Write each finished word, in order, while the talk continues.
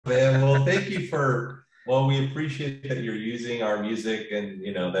Man, well, thank you for, well, we appreciate that you're using our music and,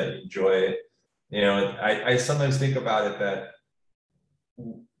 that you enjoy it. I sometimes think about it that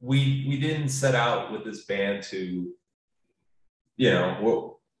we didn't set out with this band to,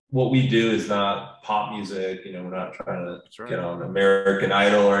 what we do is not pop music, we're not trying to That's right. get on American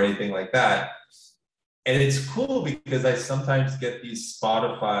Idol or anything like that. And it's cool because I sometimes get these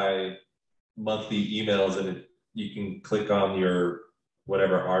Spotify monthly emails and you can click on your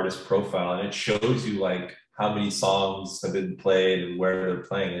whatever artist profile and it shows you like how many songs have been played and where they're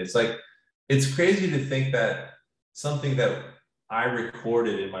playing. It's like it's crazy to think that something that I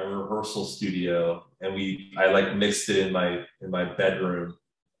recorded in my rehearsal studio and I like mixed it in my bedroom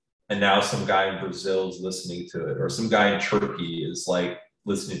and now some guy in Brazil is listening to it or some guy in Turkey is like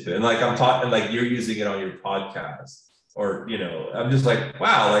listening to it and like I'm talking like you're using it on your podcast or I'm just like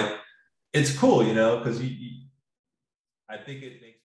wow like it's cool, because I think it makes